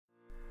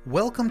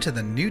Welcome to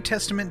the New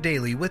Testament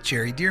Daily with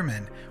Jerry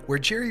Dearman, where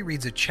Jerry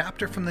reads a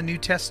chapter from the New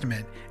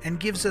Testament and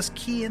gives us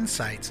key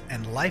insights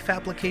and life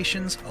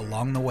applications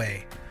along the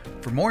way.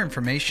 For more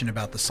information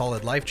about the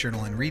Solid Life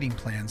Journal and reading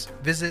plans,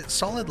 visit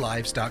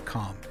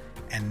solidlives.com.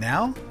 And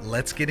now,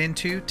 let's get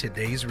into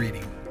today's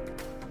reading.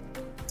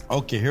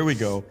 Okay, here we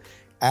go.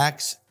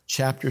 Acts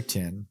chapter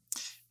 10.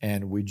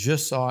 And we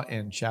just saw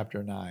in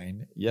chapter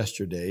 9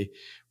 yesterday,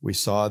 we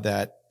saw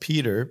that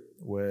Peter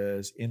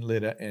was in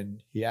Lydda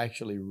and he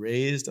actually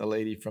raised a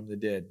lady from the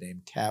dead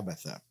named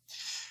Tabitha.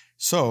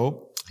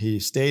 So he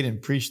stayed and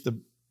preached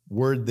the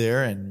word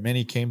there, and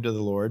many came to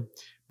the Lord.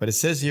 But it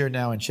says here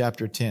now in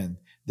chapter 10,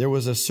 there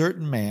was a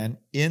certain man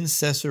in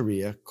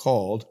Caesarea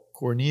called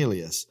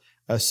Cornelius,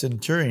 a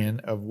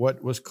centurion of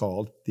what was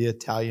called the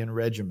Italian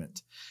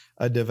regiment,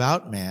 a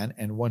devout man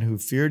and one who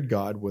feared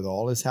God with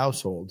all his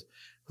household,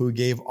 who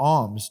gave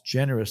alms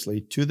generously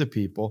to the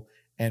people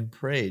and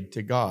prayed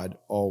to God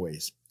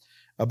always.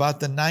 About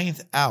the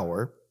 9th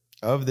hour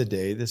of the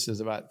day, this is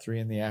about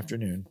 3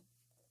 p.m,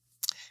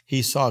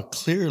 he saw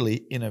clearly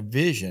in a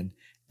vision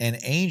an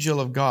angel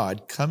of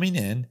God coming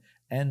in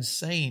and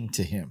saying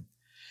to him,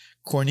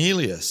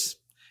 Cornelius.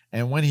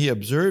 And when he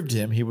observed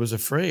him, he was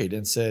afraid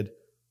and said,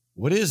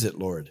 What is it,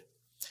 Lord?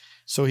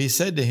 So he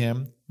said to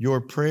him,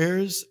 Your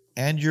prayers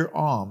and your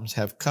alms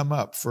have come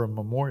up for a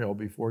memorial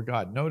before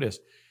God. Notice,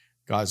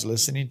 God's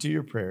listening to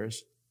your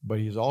prayers, but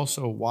he's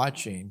also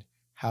watching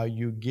how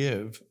you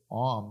give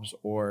alms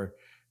or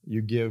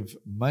you give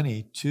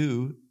money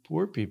to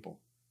poor people,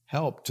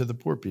 help to the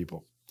poor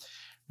people.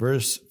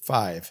 Verse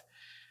 5,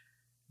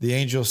 the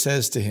angel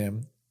says to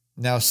him,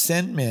 Now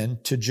send men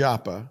to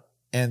Joppa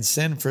and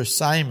send for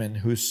Simon,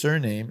 whose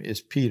surname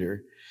is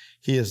Peter.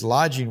 He is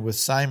lodging with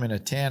Simon, a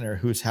tanner,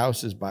 whose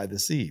house is by the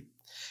sea.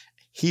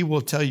 He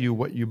will tell you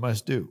what you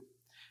must do.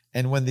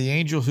 And when the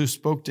angel who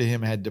spoke to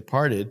him had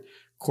departed,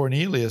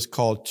 Cornelius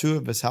called 2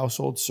 of his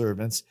household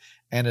servants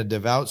and a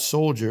devout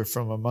soldier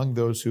from among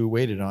those who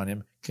waited on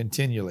him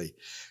continually.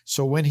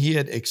 So when he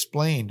had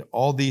explained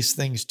all these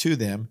things to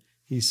them,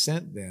 he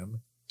sent them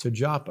to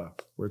Joppa,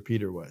 where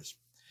Peter was.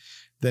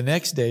 The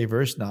next day,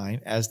 verse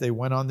 9, as they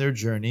went on their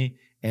journey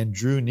and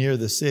drew near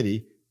the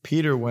city,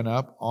 Peter went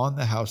up on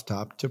the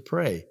housetop to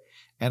pray.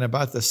 And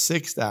about the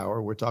 6th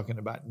hour, we're talking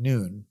about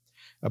noon,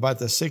 about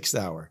the 6th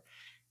hour,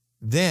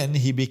 then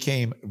he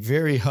became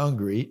very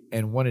hungry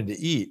and wanted to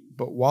eat.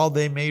 But while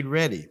they made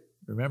ready,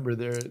 remember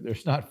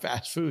there's not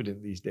fast food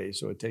in these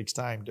days, so it takes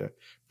time to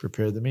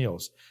prepare the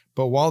meals.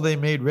 But while they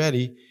made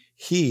ready,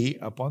 he,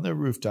 up on the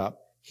rooftop,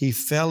 he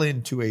fell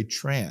into a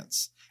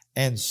trance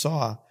and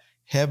saw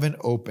heaven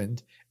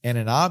opened and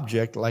an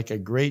object like a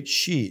great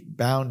sheet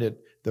bound at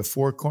the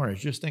 4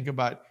 corners. Just think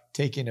about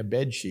taking a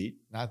bed sheet,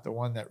 not the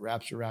one that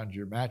wraps around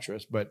your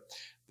mattress, but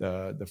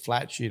the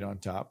flat sheet on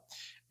top.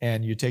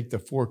 And you take the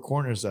 4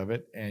 corners of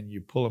it and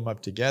you pull them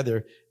up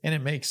together, and it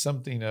makes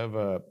something of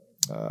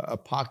a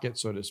pocket,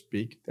 so to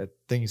speak, that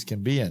things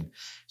can be in.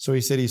 So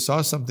he said he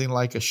saw something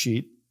like a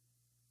sheet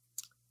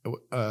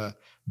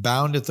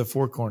bound at the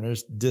 4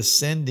 corners,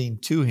 descending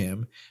to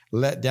him,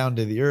 let down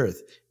to the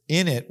earth.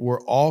 In it were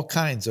all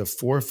kinds of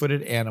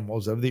 4-footed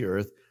animals of the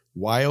earth,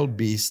 wild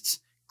beasts,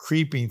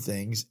 creeping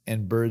things,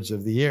 and birds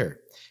of the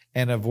air.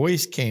 And a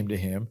voice came to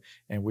him,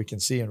 and we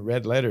can see in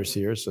red letters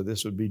here, so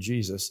this would be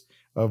Jesus.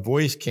 A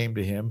voice came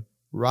to him,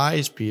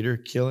 Rise, Peter,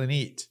 kill and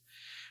eat.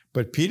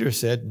 But Peter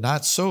said,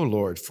 Not so,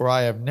 Lord, for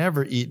I have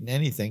never eaten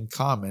anything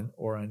common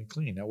or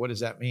unclean. Now, what does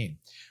that mean?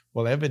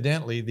 Well,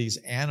 evidently, these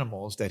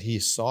animals that he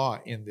saw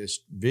in this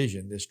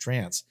vision, this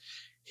trance,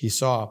 he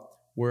saw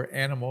were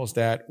animals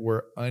that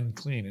were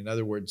unclean. In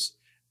other words,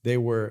 they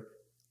were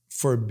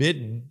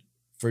forbidden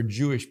for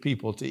Jewish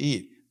people to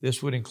eat.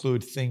 This would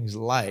include things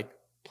like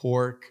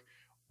pork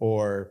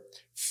or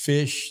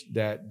fish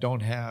that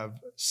don't have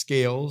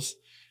scales,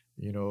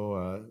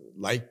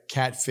 like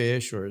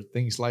catfish or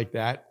things like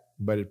that,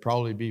 but it'd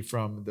probably be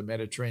from the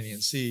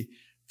Mediterranean Sea,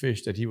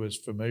 fish that he was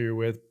familiar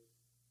with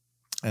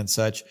and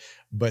such,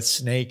 but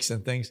snakes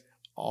and things,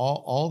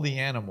 all the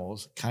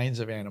animals, kinds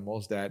of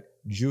animals that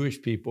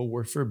Jewish people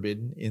were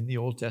forbidden in the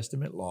Old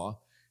Testament law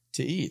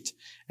to eat.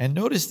 And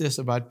notice this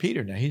about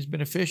Peter. Now, he's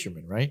been a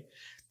fisherman, right?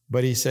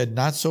 But he said,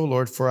 Not so,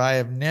 Lord, for I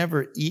have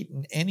never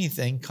eaten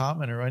anything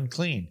common or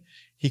unclean.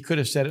 He could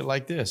have said it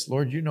like this,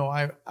 Lord,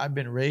 I've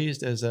been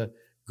raised as a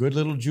good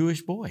little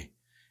Jewish boy.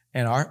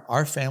 And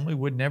our family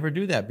would never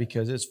do that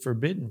because it's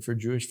forbidden for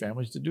Jewish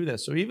families to do that.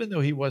 So even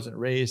though he wasn't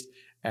raised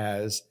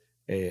as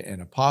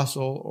an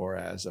apostle or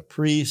as a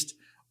priest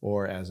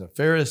or as a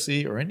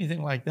Pharisee or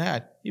anything like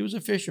that, he was a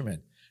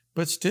fisherman.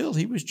 But still,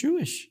 he was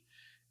Jewish.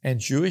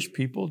 And Jewish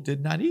people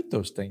did not eat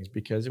those things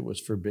because it was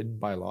forbidden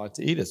by law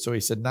to eat it. So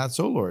he said, Not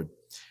so, Lord.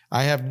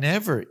 I have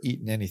never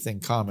eaten anything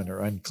common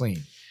or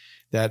unclean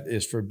that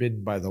is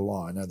forbidden by the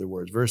law. In other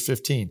words, verse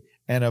 15,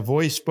 And a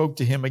voice spoke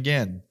to him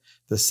again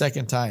the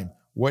second time,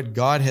 What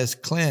God has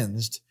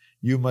cleansed,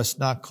 you must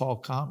not call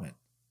common.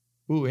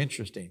 Ooh,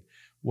 interesting.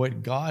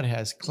 What God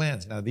has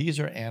cleansed. Now, these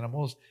are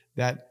animals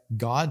that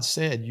God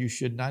said you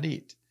should not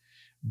eat.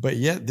 But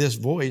yet this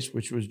voice,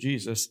 which was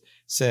Jesus,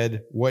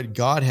 said, what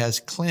God has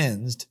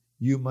cleansed,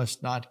 you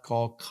must not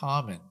call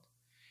common.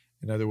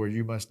 In other words,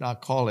 you must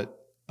not call it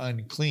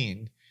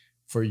unclean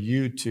for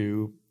you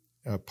to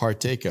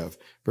partake of.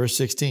 Verse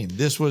 16,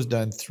 this was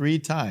done 3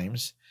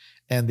 times,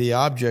 and the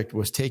object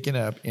was taken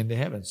up into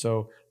heaven.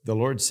 So the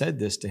Lord said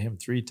this to him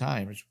 3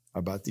 times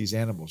about these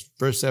animals.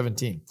 Verse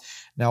 17,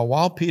 now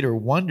while Peter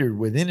wondered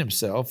within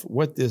himself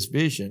what this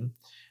vision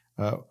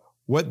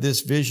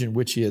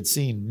which he had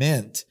seen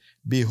meant,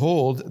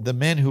 behold, the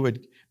men who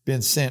had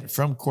been sent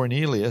from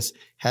Cornelius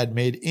had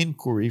made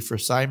inquiry for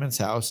Simon's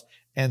house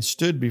and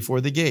stood before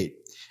the gate.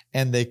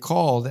 And they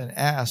called and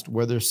asked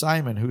whether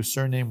Simon, whose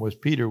surname was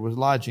Peter, was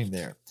lodging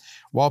there.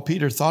 While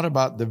Peter thought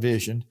about the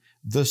vision,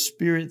 the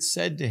Spirit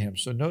said to him.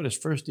 So notice,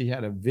 first he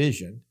had a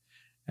vision,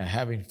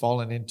 having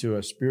fallen into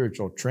a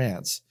spiritual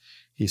trance.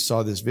 He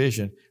saw this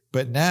vision.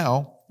 But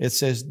now it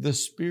says the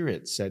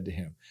Spirit said to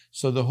him.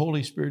 So the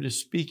Holy Spirit is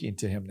speaking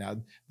to him now.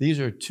 These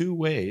are 2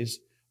 ways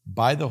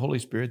by the Holy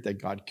Spirit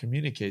that God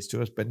communicates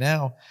to us. But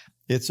now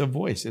it's a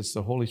voice. It's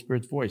the Holy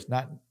Spirit's voice,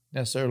 not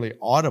necessarily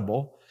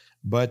audible,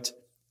 but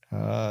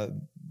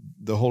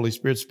the Holy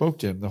Spirit spoke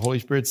to him. The Holy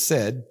Spirit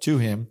said to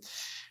him,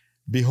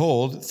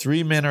 behold,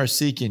 3 men are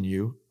seeking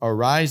you.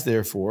 Arise,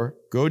 therefore,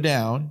 go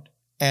down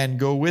and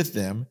go with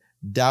them,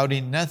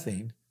 doubting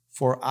nothing,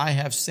 for I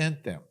have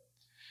sent them.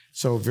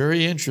 So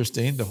very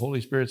interesting. The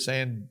Holy Spirit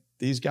saying,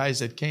 these guys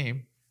that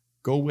came,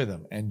 go with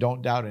them and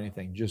don't doubt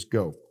anything. Just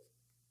go.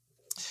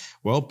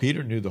 Well,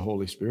 Peter knew the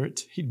Holy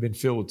Spirit. He'd been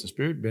filled with the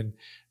Spirit, been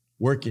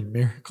working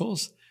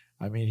miracles.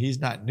 I mean, he's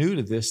not new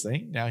to this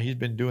thing. Now, he's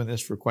been doing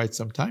this for quite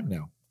some time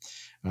now,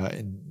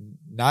 and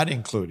not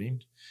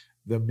including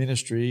the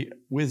ministry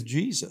with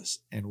Jesus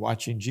and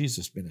watching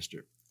Jesus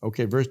minister.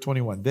 Okay, verse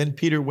 21. Then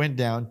Peter went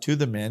down to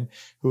the men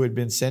who had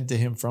been sent to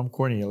him from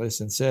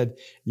Cornelius and said,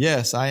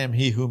 yes, I am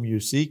he whom you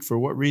seek. For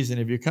what reason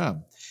have you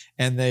come?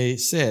 And they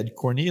said,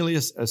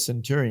 Cornelius, a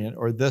centurion,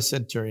 or the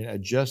centurion, a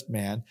just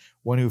man,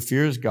 one who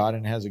fears God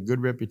and has a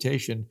good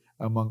reputation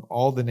among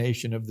all the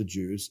nation of the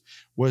Jews,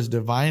 was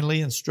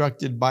divinely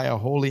instructed by a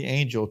holy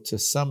angel to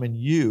summon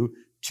you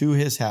to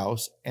his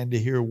house and to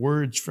hear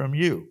words from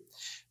you.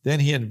 Then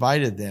he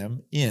invited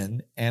them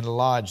in and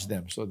lodged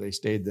them, so they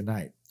stayed the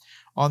night.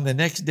 On the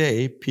next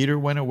day, Peter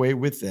went away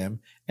with them,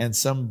 and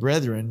some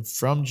brethren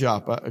from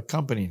Joppa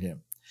accompanied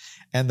him.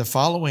 And the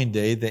following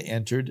day they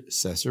entered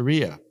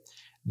Caesarea.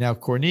 Now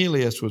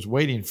Cornelius was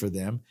waiting for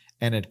them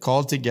and had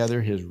called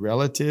together his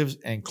relatives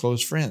and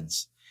close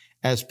friends.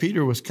 As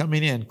Peter was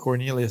coming in,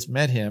 Cornelius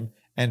met him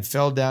and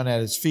fell down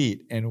at his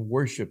feet and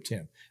worshiped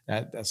him.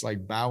 That's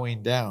like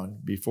bowing down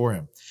before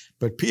him.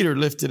 But Peter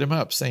lifted him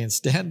up, saying,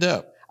 stand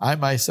up. I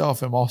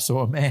myself am also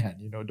a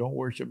man. Don't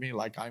worship me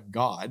like I'm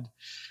God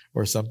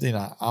or something.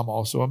 I'm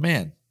also a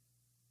man.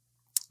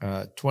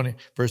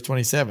 Verse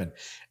 27.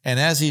 And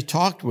as he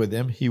talked with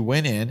them, he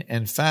went in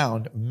and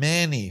found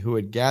many who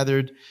had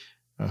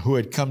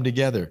come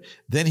together.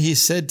 Then he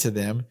said to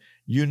them,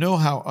 you know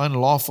how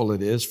unlawful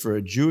it is for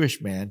a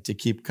Jewish man to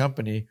keep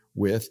company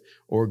with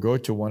or go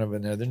to one of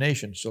another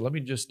nation. So let me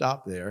just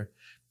stop there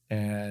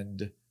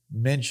and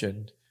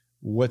mention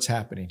what's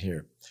happening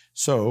here.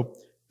 So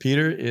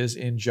Peter is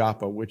in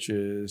Joppa, which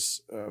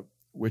is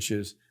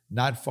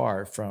not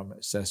far from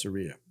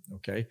Caesarea.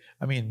 Okay,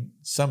 I mean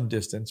some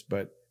distance,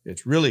 but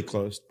it's really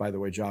close. By the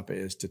way, Joppa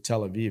is to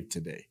Tel Aviv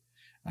today.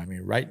 I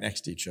mean right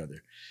next to each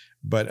other.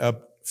 But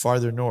up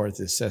farther north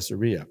is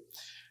Caesarea.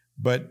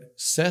 But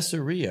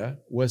Caesarea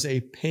was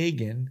a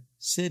pagan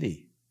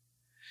city.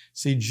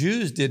 See,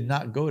 Jews did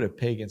not go to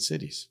pagan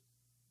cities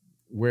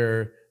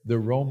where the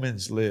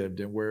Romans lived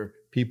and where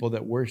people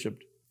that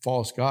worshiped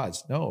false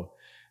gods. No,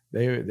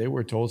 they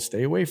were told,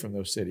 stay away from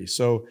those cities.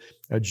 So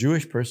a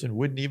Jewish person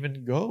wouldn't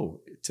even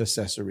go to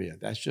Caesarea.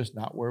 That's just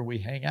not where we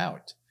hang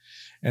out.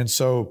 And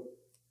so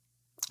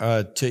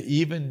to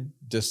even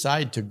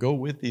decide to go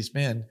with these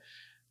men,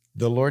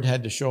 the Lord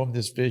had to show him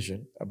this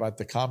vision about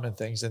the common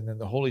things, and then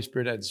the Holy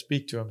Spirit had to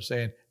speak to him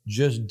saying,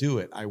 just do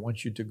it. I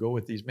want you to go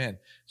with these men.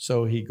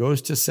 So he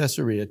goes to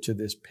Caesarea, to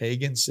this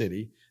pagan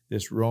city,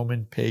 this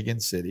Roman pagan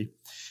city.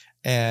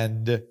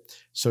 And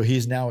so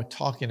he's now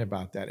talking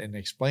about that and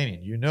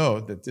explaining,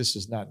 that this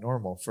is not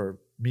normal for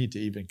me to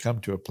even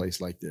come to a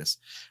place like this.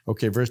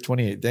 Okay, verse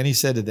 28. Then he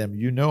said to them,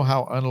 you know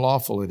how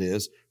unlawful it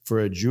is for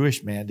a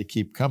Jewish man to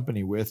keep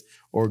company with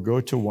or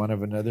go to one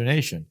of another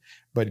nation.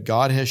 But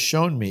God has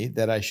shown me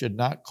that I should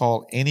not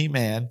call any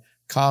man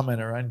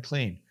common or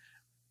unclean.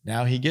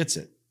 Now he gets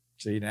it.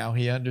 See, now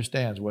he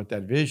understands what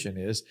that vision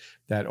is,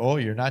 that,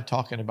 you're not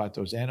talking about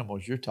those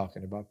animals, you're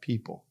talking about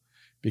people.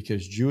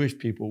 Because Jewish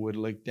people would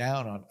look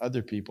down on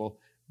other people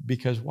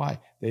because why?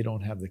 They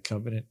don't have the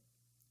covenant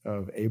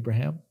of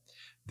Abraham.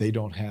 They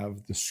don't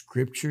have the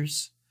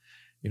scriptures.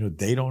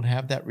 They don't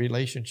have that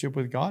relationship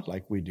with God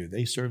like we do.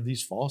 They serve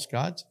these false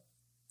gods.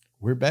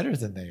 We're better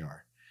than they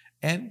are.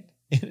 And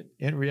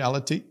in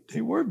reality,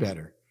 they were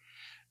better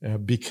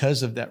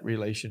because of that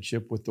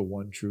relationship with the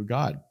one true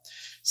God.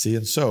 See,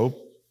 and so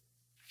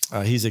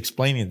he's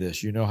explaining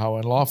this. You know how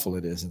unlawful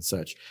it is and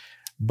such.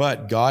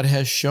 But God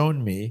has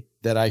shown me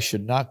that I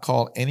should not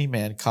call any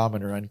man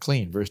common or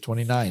unclean. Verse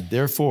 29,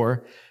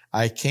 therefore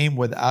I came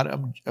without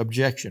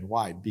objection.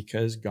 Why?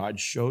 Because God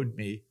showed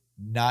me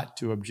not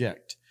to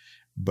object,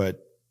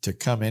 but to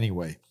come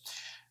anyway.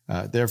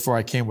 Therefore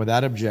I came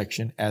without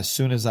objection. As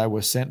soon as I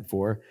was sent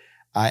for,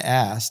 I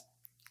asked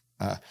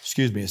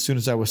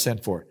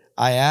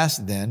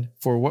then,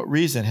 for what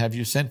reason have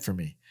you sent for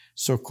me?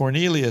 So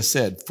Cornelius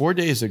said, 4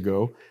 days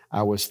ago,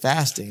 I was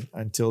fasting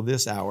until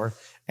this hour,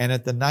 and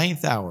at the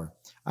 9th hour,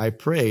 I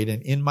prayed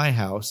in my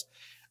house,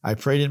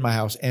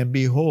 and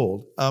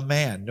behold, a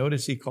man.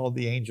 Notice he called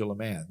the angel a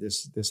man.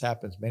 This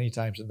happens many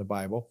times in the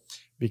Bible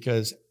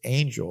because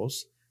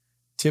angels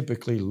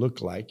typically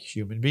look like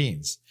human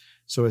beings.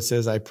 So it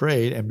says, I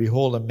prayed, and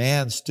behold, a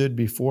man stood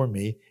before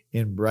me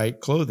in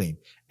bright clothing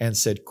and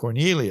said,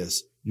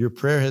 Cornelius, your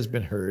prayer has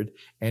been heard,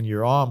 and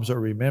your alms are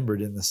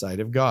remembered in the sight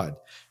of God.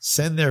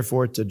 Send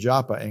therefore to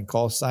Joppa and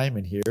call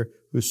Simon here,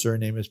 whose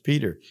surname is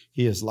Peter.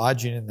 He is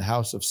lodging in the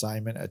house of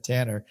Simon, a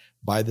tanner,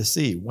 by the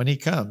sea. When he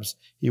comes,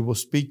 he will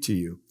speak to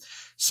you.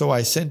 So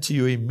I sent to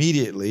you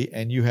immediately,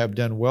 and you have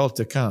done well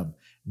to come.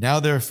 Now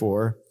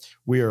therefore,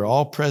 we are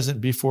all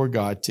present before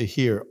God to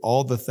hear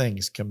all the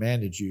things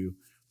commanded you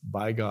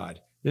by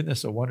God. Isn't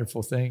this a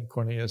wonderful thing?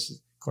 Cornelius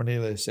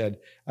said,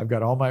 I've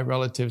got all my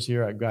relatives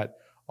here. I've got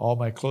all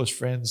my close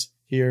friends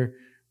here.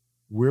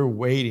 We're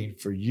waiting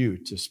for you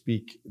to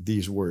speak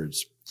these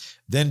words.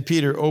 Then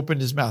Peter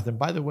opened his mouth. And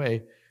by the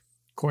way,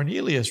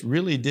 Cornelius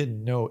really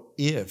didn't know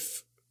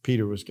if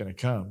Peter was going to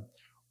come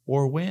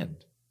or when.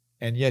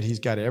 And yet he's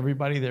got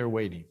everybody there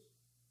waiting.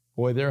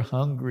 Boy, they're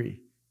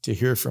hungry to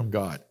hear from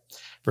God.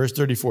 Verse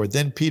 34,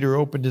 then Peter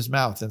opened his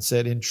mouth and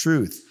said, in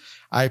truth,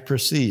 I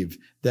perceive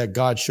that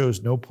God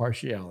shows no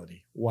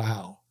partiality.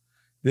 Wow.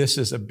 This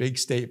is a big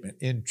statement.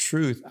 In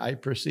truth, I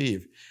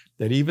perceive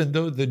that even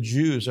though the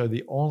Jews are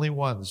the only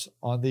ones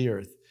on the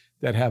earth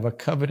that have a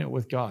covenant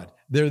with God,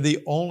 they're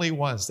the only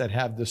ones that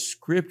have the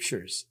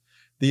scriptures,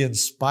 the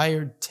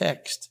inspired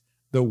text,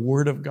 the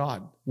word of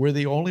God. We're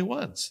the only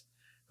ones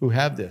who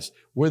have this.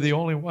 We're the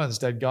only ones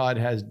that God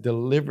has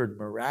delivered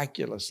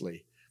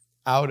miraculously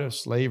out of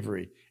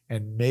slavery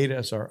and made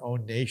us our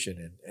own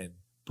nation and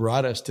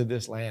brought us to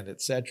this land,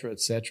 etc.,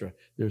 etc.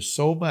 There's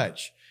so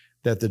much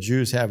that the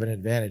Jews have an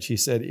advantage. He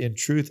said, in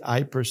truth,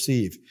 I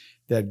perceive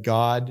that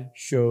God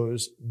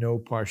shows no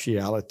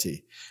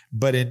partiality,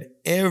 but in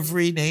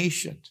every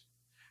nation,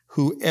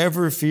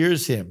 whoever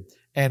fears him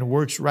and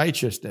works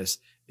righteousness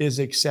is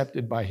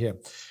accepted by him.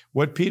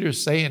 What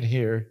Peter's saying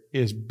here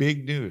is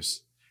big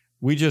news.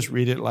 We just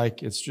read it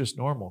like it's just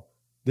normal.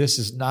 This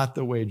is not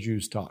the way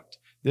Jews talked.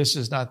 This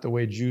is not the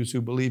way Jews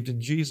who believed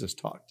in Jesus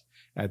talked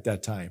at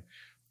that time.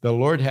 The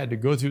Lord had to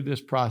go through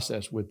this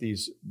process with the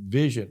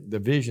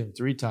vision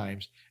 3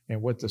 times,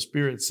 and what the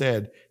Spirit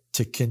said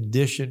to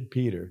condition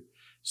Peter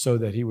so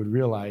that he would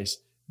realize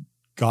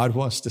God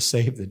wants to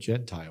save the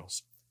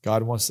Gentiles.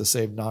 God wants to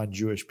save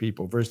non-Jewish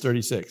people. Verse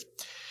 36.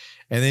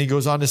 And then he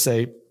goes on to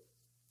say,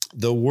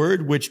 the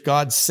word which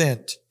God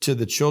sent to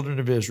the children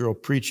of Israel,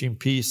 preaching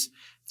peace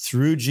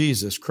through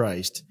Jesus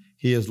Christ,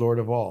 he is Lord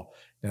of all.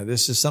 Now,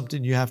 this is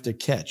something you have to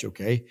catch,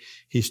 okay?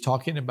 He's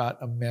talking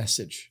about a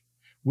message.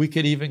 We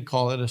could even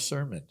call it a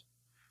sermon.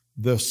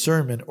 The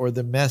sermon or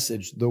the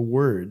message, the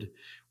word,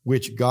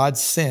 which God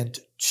sent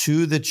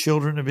to the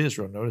children of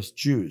Israel. Notice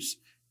Jews,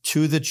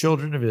 to the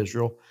children of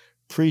Israel,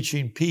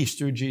 preaching peace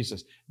through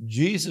Jesus.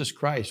 Jesus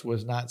Christ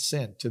was not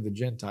sent to the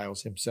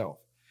Gentiles himself.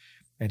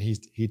 And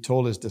he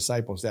told his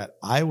disciples that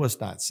I was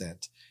not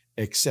sent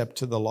except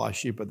to the lost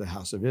sheep of the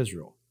house of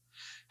Israel.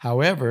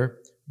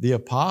 However, the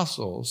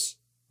apostles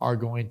are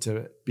going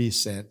to be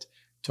sent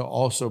to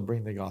also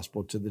bring the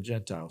gospel to the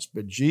Gentiles.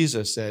 But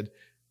Jesus said,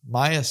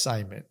 my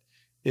assignment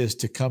is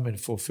to come and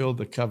fulfill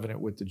the covenant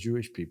with the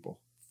Jewish people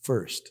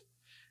first.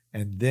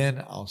 And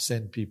then I'll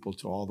send people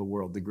to all the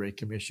world, the Great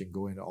Commission,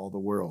 go into all the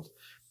world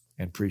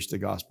and preach the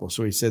gospel.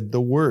 So he said, the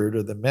word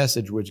or the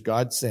message which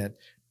God sent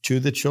to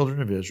the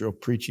children of Israel,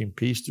 preaching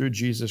peace through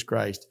Jesus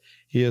Christ,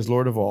 he is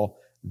Lord of all.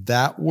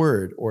 That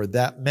word or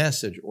that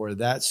message or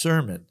that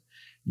sermon,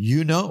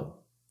 you know.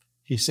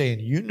 He's saying,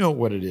 you know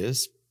what it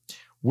is,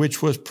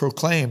 which was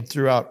proclaimed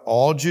throughout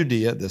all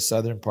Judea, the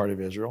southern part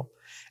of Israel,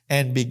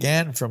 and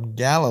began from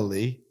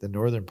Galilee, the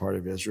northern part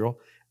of Israel,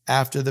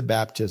 after the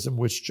baptism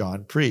which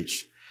John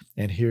preached.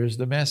 And here's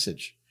the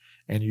message,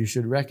 and you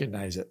should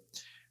recognize it.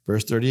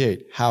 Verse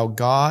 38, how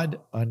God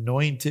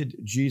anointed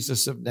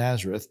Jesus of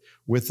Nazareth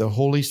with the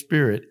Holy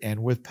Spirit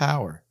and with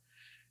power.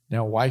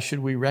 Now, why should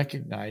we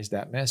recognize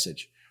that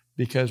message?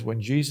 Because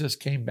when Jesus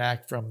came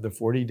back from the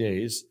 40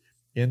 days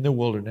in the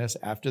wilderness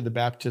after the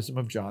baptism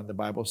of John, the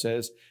Bible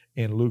says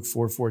in Luke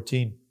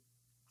 4:14,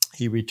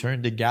 he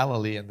returned to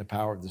Galilee in the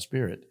power of the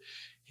Spirit.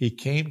 He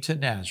came to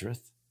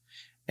Nazareth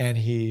and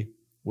he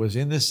was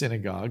in the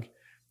synagogue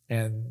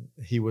and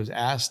he was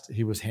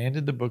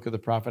handed the book of the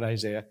prophet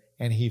Isaiah,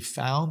 and he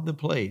found the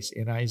place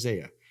in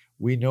Isaiah.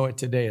 We know it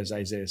today as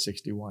Isaiah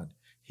 61.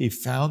 He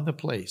found the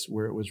place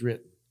where it was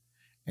written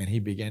and he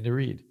began to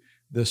read.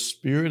 The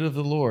Spirit of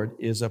the Lord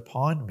is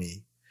upon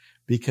me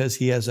because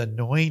he has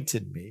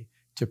anointed me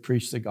to to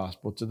preach the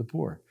gospel to the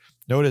poor.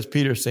 Notice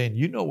Peter saying,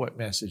 you know what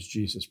message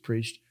Jesus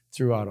preached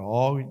throughout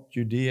all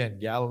Judea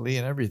and Galilee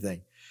and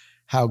everything.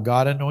 How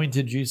God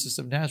anointed Jesus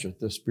of Nazareth.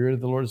 The Spirit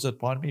of the Lord is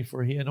upon me,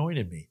 for he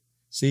anointed me.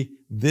 See,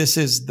 this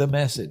is the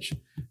message.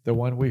 The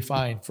one we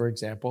find, for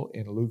example,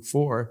 in Luke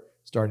 4,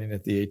 starting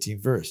at the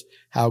 18th verse.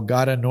 How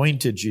God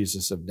anointed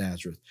Jesus of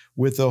Nazareth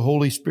with the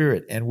Holy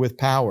Spirit and with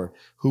power,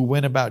 who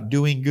went about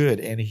doing good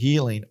and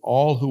healing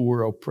all who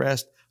were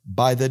oppressed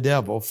by the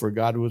devil, for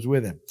God was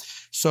with him.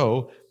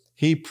 So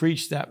he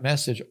preached that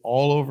message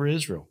all over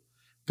Israel.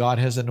 God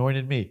has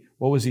anointed me.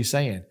 What was he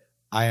saying?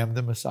 I am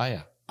the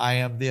Messiah. I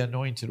am the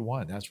anointed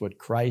one. That's what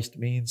Christ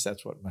means.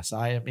 That's what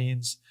Messiah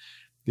means.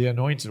 The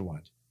anointed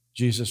one.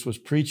 Jesus was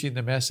preaching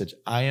the message.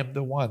 I am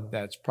the one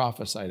that's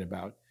prophesied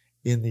about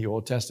in the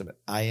Old Testament.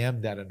 I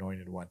am that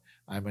anointed one.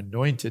 I'm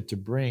anointed to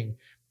bring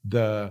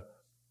the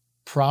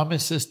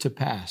promises to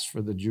pass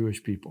for the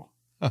Jewish people.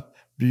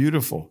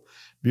 Beautiful,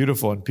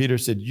 beautiful. And Peter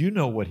said, you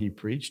know what he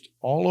preached.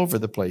 All over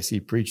the place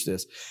he preached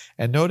this.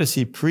 And notice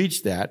he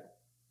preached that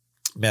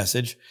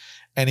message,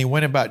 and he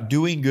went about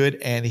doing good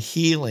and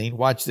healing,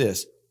 watch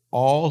this,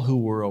 all who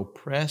were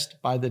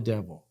oppressed by the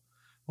devil.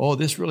 Oh,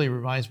 this really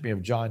reminds me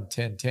of John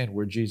 10:10,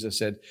 where Jesus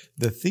said,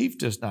 the thief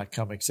does not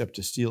come except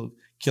to steal,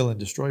 kill, and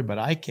destroy, but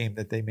I came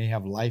that they may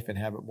have life and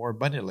have it more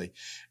abundantly.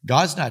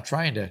 God's not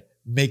trying to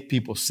make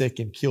people sick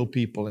and kill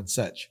people and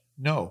such.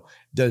 No.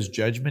 Does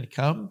judgment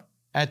come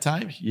at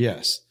times?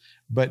 Yes.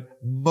 But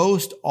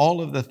most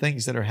all of the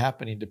things that are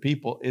happening to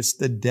people, it's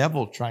the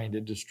devil trying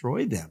to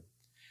destroy them.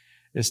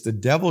 It's the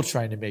devil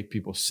trying to make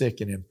people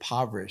sick and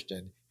impoverished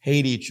and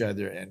hate each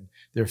other and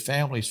their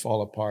families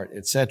fall apart,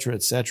 etc.,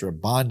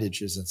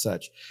 bondages and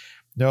such.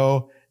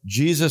 No,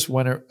 Jesus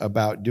went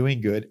about doing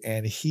good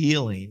and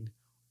healing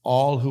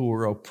all who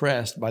were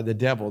oppressed by the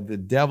devil. The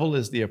devil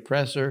is the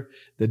oppressor.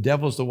 The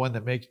devil's the one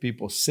that makes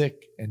people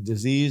sick and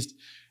diseased.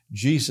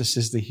 Jesus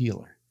is the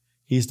healer.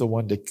 He's the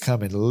one to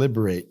come and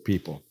liberate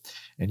people.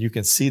 And you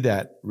can see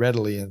that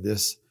readily in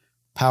this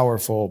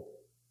powerful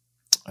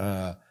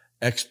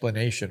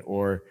explanation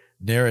or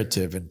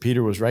narrative. And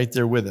Peter was right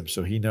there with him,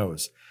 so he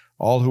knows.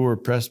 All who were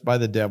oppressed by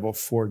the devil,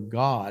 for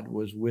God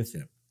was with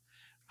him.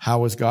 How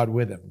was God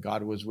with him?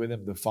 God was with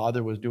him. The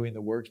Father was doing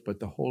the works, but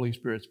the Holy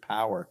Spirit's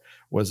power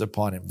was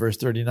upon him. Verse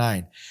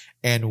 39,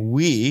 and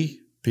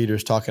we,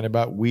 Peter's talking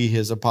about we,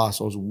 his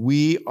apostles,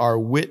 we are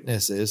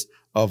witnesses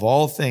of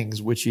all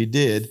things which he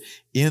did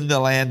in the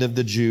land of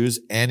the Jews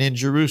and in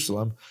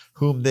Jerusalem,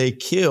 whom they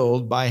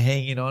killed by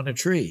hanging on a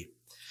tree.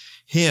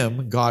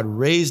 Him God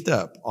raised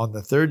up on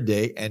the third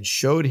day and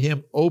showed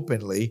him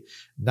openly,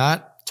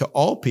 not to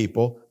all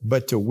people,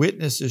 but to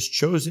witnesses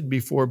chosen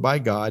before by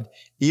God,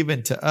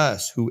 even to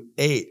us who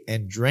ate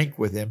and drank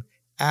with him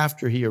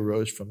after he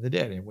arose from the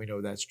dead. And we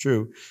know that's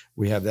true.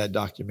 We have that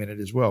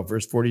documented as well.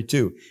 Verse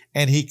 42,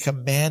 and he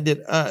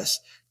commanded us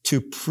to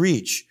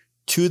preach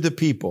to the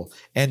people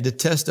and to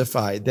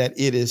testify that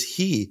it is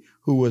he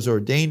who was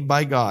ordained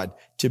by God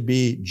to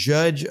be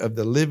judge of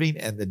the living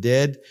and the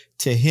dead.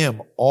 To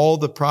him all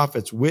the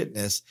prophets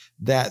witness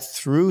that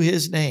through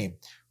his name,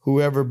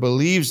 whoever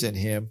believes in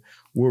him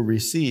will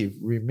receive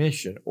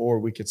remission, or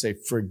we could say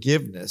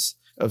forgiveness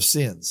of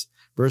sins.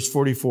 Verse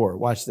 44,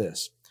 watch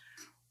this.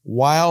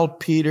 While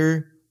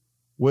Peter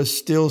was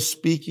still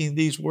speaking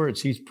these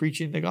words, he's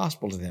preaching the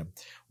gospel to them.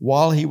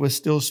 While he was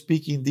still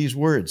speaking these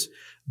words,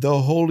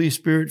 the Holy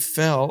Spirit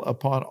fell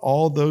upon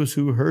all those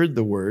who heard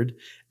the word,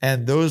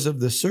 and those of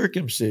the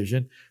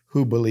circumcision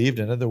who believed.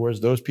 In other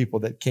words, those people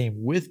that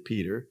came with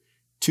Peter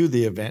to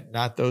the event,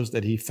 not those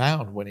that he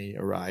found when he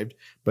arrived,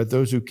 but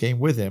those who came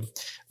with him.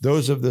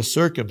 Those of the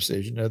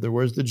circumcision, in other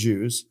words, the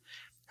Jews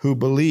who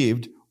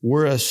believed,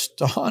 were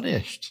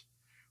astonished.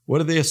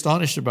 What are they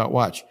astonished about?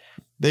 Watch.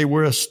 They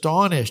were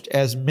astonished,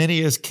 as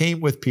many as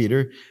came with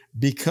Peter,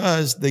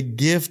 because the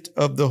gift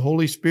of the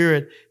Holy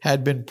Spirit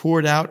had been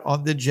poured out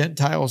on the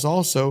Gentiles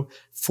also,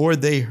 for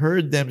they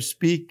heard them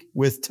speak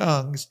with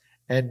tongues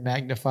and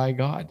magnify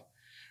God.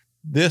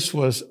 This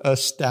was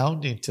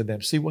astounding to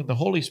them. See, when the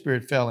Holy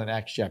Spirit fell in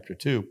Acts chapter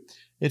 2,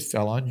 it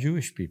fell on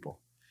Jewish people.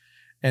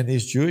 And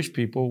these Jewish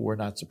people were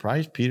not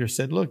surprised. Peter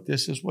said, look,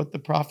 this is what the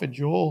prophet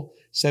Joel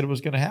said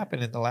was going to happen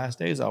in the last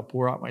days. I'll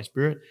pour out my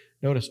Spirit,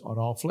 notice, on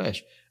all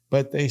flesh.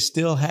 But they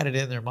still had it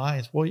in their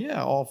minds, well,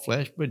 yeah, all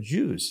flesh, but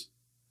Jews.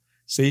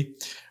 See?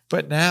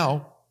 But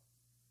now,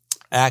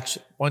 Acts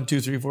 1,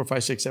 2, 3, 4,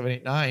 5, 6, 7,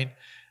 8, 9,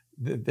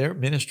 they're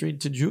ministering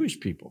to Jewish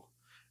people.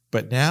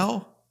 But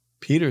now,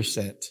 Peter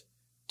sent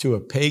to a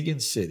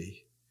pagan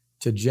city,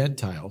 to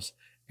Gentiles,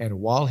 and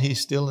while he's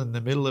still in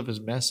the middle of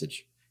his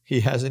message, he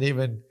hasn't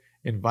even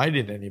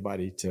invited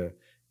anybody to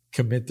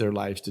commit their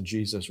lives to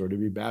Jesus or to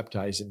be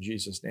baptized in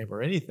Jesus' name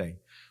or anything.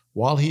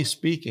 While he's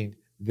speaking,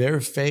 their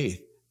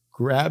faith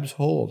grabs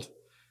hold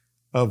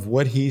of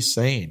what he's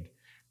saying,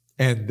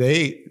 and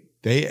they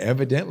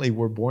evidently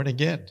were born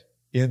again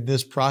in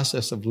this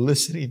process of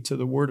listening to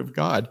the word of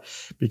God,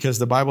 because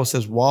the Bible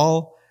says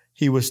while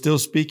he was still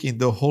speaking,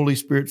 the Holy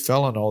Spirit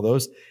fell on all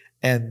those,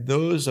 and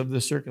those of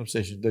the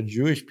circumcision, the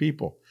Jewish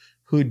people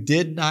who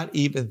did not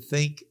even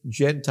think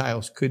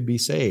Gentiles could be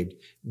saved.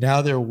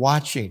 Now they're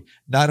watching.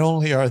 Not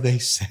only are they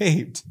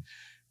saved,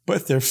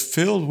 but they're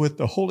filled with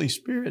the Holy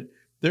Spirit.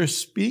 They're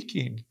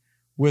speaking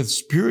with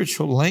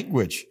spiritual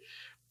language.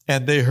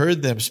 And they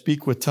heard them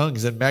speak with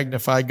tongues and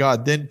magnify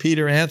God. Then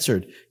Peter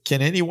answered,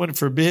 can anyone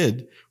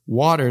forbid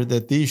water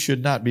that these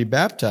should not be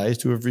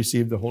baptized who have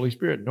received the Holy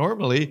Spirit?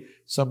 Normally,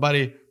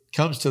 somebody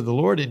comes to the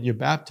Lord and you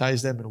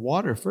baptize them in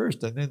water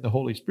first and then the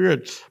Holy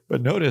Spirit.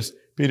 But notice,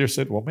 Peter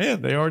said, well,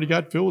 man, they already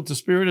got filled with the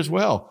Spirit as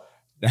well.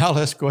 Now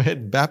let's go ahead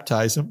and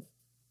baptize them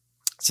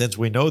since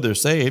we know they're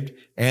saved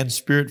and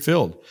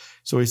Spirit-filled.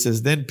 So he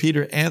says, then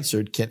Peter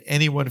answered, can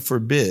anyone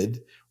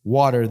forbid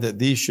water that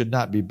these should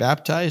not be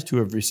baptized who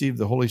have received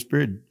the Holy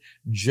Spirit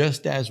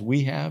just as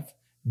we have?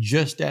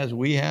 Just as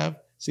we have?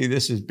 See,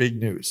 this is big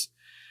news.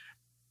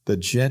 The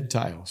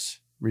Gentiles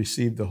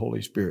received the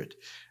Holy Spirit.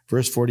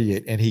 Verse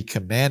 48, and he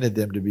commanded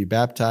them to be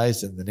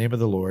baptized in the name of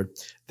the Lord.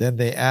 Then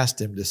they asked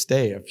him to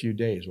stay a few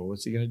days. Well,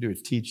 what's he going to do?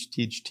 Teach,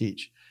 teach,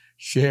 teach.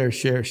 Share,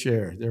 share,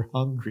 share. They're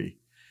hungry.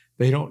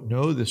 They don't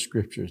know the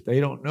scriptures. They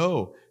don't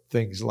know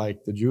things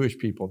like the Jewish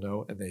people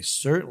know, and they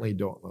certainly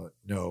don't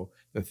know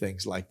the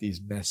things like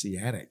these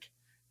Messianic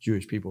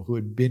Jewish people who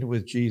had been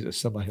with Jesus,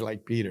 somebody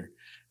like Peter.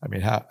 I mean,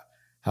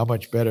 how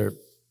much better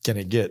can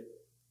it get?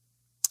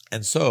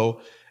 And so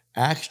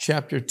Acts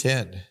chapter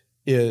 10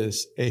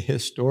 is a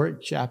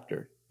historic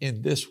chapter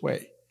in this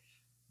way,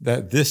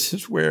 that this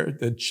is where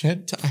the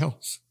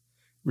Gentiles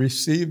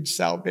received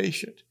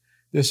salvation.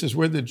 This is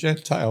where the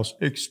Gentiles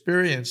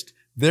experienced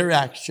their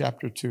Acts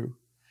chapter 2.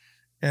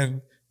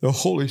 And the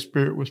Holy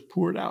Spirit was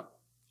poured out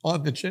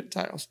on the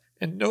Gentiles.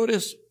 And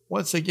notice,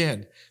 once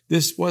again,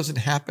 this wasn't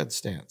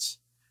happenstance.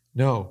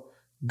 No,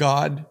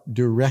 God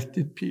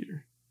directed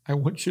Peter. I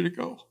want you to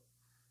go.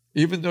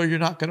 Even though you're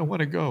not going to want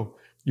to go.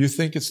 You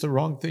think it's the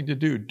wrong thing to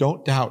do.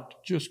 Don't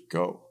doubt. Just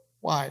go.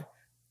 Why?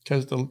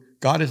 Because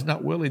God is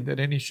not willing that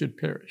any should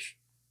perish,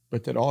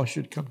 but that all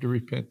should come to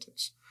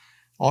repentance.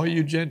 All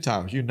you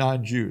Gentiles, you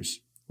non-Jews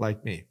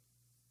like me,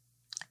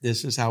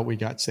 this is how we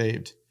got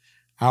saved.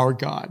 Our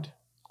God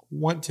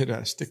wanted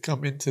us to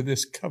come into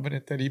this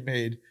covenant that he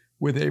made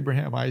with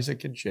Abraham,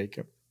 Isaac, and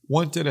Jacob,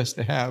 wanted us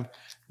to have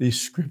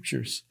these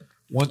scriptures,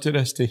 wanted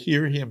us to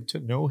hear him, to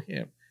know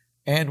him,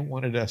 and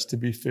wanted us to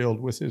be filled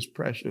with his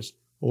precious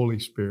Holy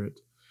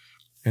Spirit.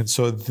 And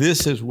so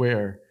this is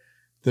where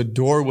the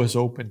door was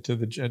open to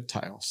the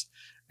Gentiles.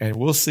 And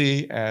we'll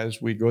see as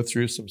we go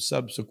through some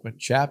subsequent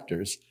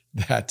chapters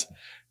that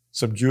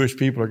some Jewish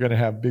people are going to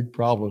have big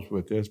problems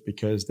with this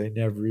because they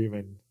never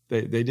even,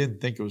 they didn't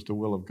think it was the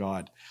will of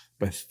God.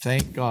 But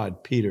thank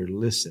God Peter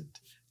listened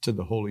to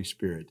the Holy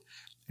Spirit.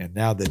 And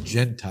now the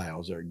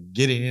Gentiles are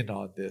getting in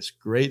on this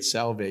great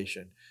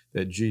salvation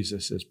that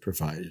Jesus has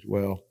provided.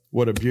 Well,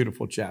 what a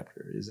beautiful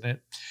chapter, isn't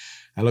it?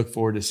 I look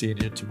forward to seeing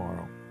you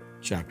tomorrow,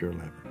 chapter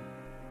 11.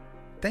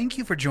 Thank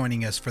you for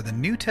joining us for the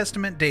New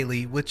Testament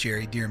Daily with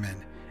Jerry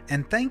Dirmann.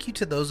 And thank you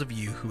to those of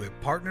you who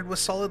have partnered with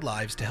Solid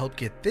Lives to help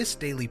get this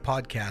daily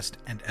podcast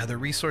and other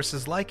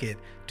resources like it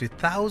to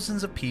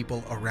thousands of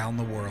people around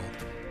the world.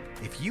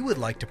 If you would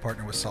like to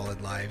partner with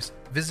Solid Lives,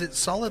 visit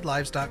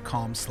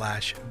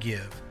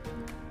solidlives.com/give.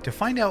 To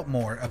find out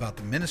more about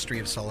the ministry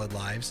of Solid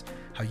Lives,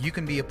 how you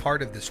can be a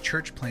part of this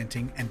church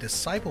planting and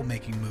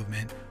disciple-making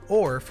movement,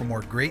 or for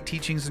more great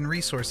teachings and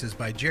resources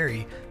by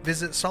Jerry,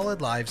 visit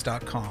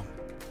solidlives.com.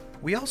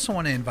 We also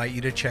want to invite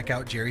you to check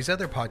out Jerry's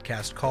other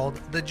podcast called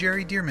The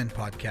Jerry Dirmann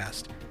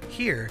Podcast.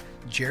 Here,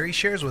 Jerry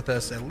shares with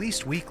us at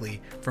least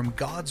weekly from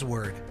God's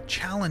Word,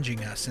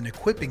 challenging us and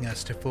equipping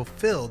us to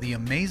fulfill the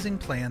amazing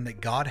plan that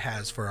God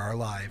has for our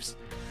lives.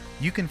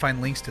 You can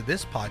find links to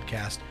this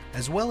podcast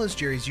as well as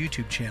Jerry's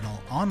YouTube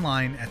channel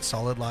online at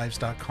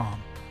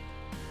solidlives.com.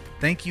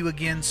 Thank you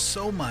again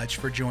so much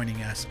for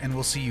joining us, and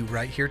we'll see you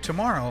right here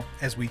tomorrow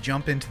as we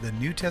jump into the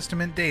New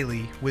Testament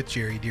Daily with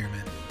Jerry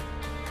Dirmann.